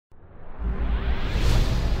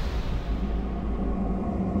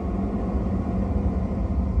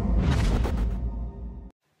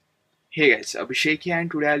Hey guys, Abhishek here,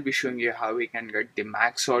 and today I'll be showing you how we can get the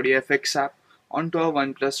Maxx Audio Effects app onto our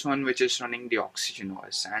OnePlus One, which is running the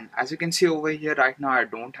OxygenOS. And as you can see over here right now, I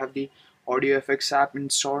don't have the Audio Effects app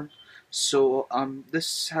installed. So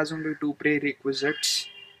this has only two prerequisites.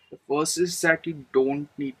 The first is that you don't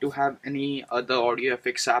need to have any other Audio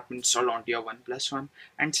Effects app installed onto your OnePlus One,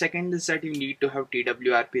 and second is that you need to have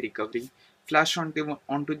TWRP recovery flashed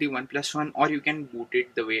onto the OnePlus One, or you can boot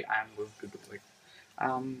it the way I am going to do it.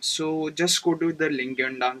 So just go to the link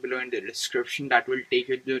given down below in the description that will take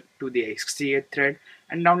you to the XDA thread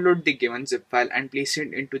and download the given zip file and place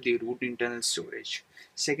it into the root internal storage.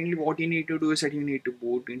 Secondly, what you need to do is that you need to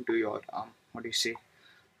boot into your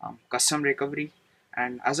custom recovery.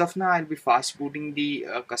 And as of now, I'll be fast booting the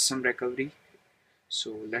custom recovery.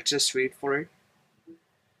 So let's just wait for it.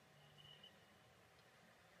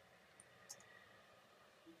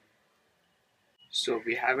 So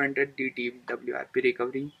we have entered the TWRP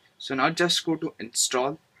recovery. So now just go to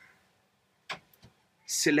install,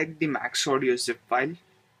 select the Maxx Audio zip file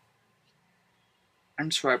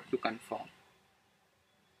and swipe to confirm,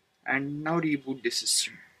 and now reboot the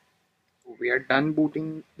system. So we are done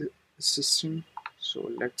booting the system,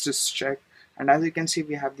 so let's just check. And as you can see,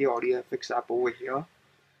 we have the audio effects app over here,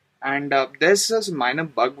 and there's a minor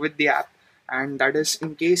bug with the app, and that is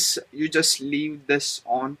in case you just leave this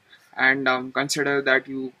on and consider that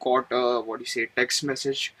you got a text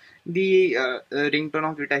message, the ringtone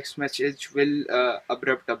of the text message will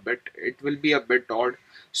abrupt a bit, it will be a bit odd.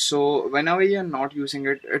 So whenever you're not using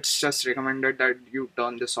it, it's just recommended that you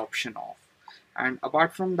turn this option off. And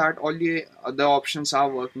apart from that, all the other options are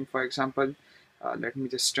working. For example, let me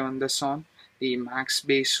just turn this on, the max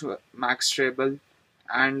bass, max treble,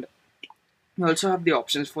 and you also have the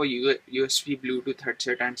options for USB, Bluetooth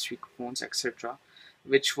headset, and speakerphones, etc.,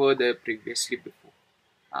 which were there previously before.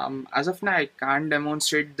 As of now, I can't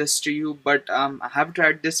demonstrate this to you, but I have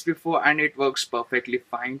tried this before and it works perfectly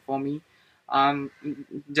fine for me. Um,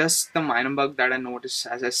 just the minor bug that I noticed,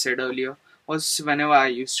 as I said earlier, was whenever I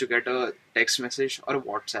used to get a text message or a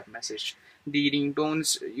WhatsApp message, the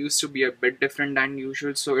ringtones used to be a bit different than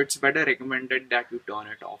usual, so it's better recommended that you turn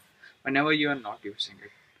it off whenever you are not using it.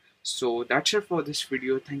 So that's it for this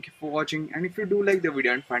video. Thank you for watching, and if you do like the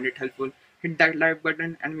video and find it helpful, hit that like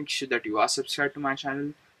button and make sure that you are subscribed to my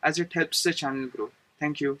channel, as it helps the channel grow.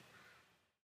 Thank you.